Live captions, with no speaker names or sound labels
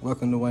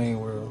Welcome to Wayne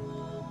World.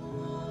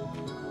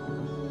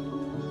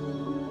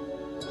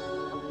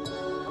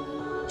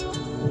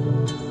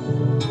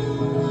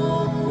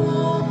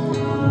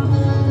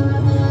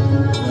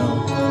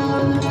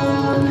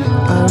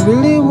 I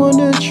really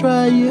wanna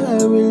try you,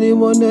 I really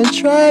wanna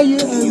try you,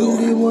 I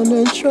really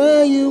wanna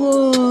try you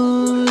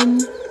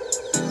on.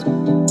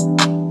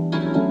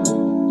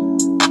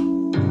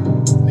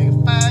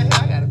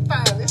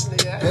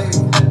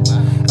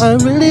 I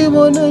really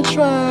wanna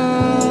try,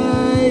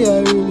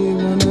 I really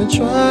wanna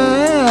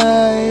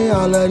try.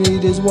 All I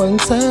need is one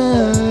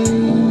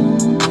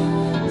time.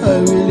 I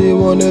really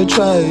wanna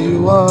try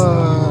you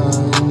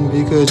on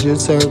because you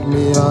turned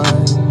me on.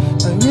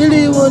 I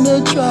really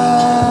wanna try,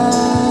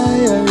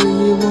 I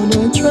really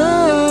wanna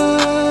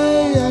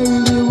try, I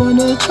really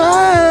wanna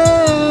try.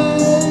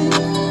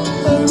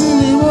 I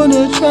really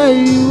wanna try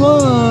you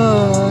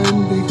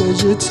on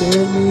because you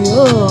turned me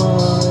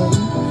on.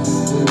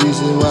 The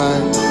reason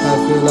why I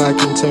feel I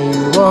can turn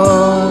you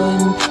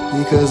on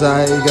because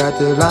I got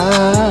the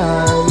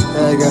light,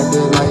 I got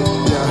the light,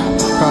 yeah.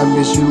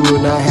 Promise you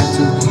will not have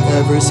to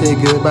ever say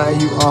goodbye.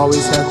 You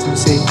always have to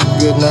say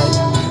goodnight.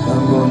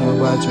 I'm gonna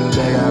watch your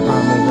back, I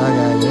promise I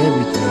got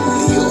everything.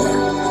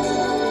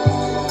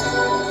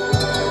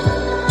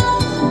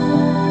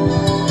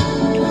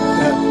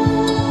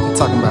 I'm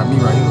talking about me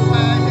right here.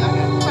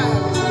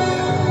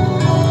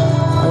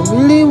 I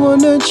really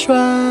wanna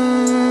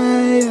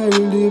try, I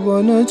really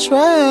wanna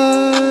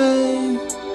try.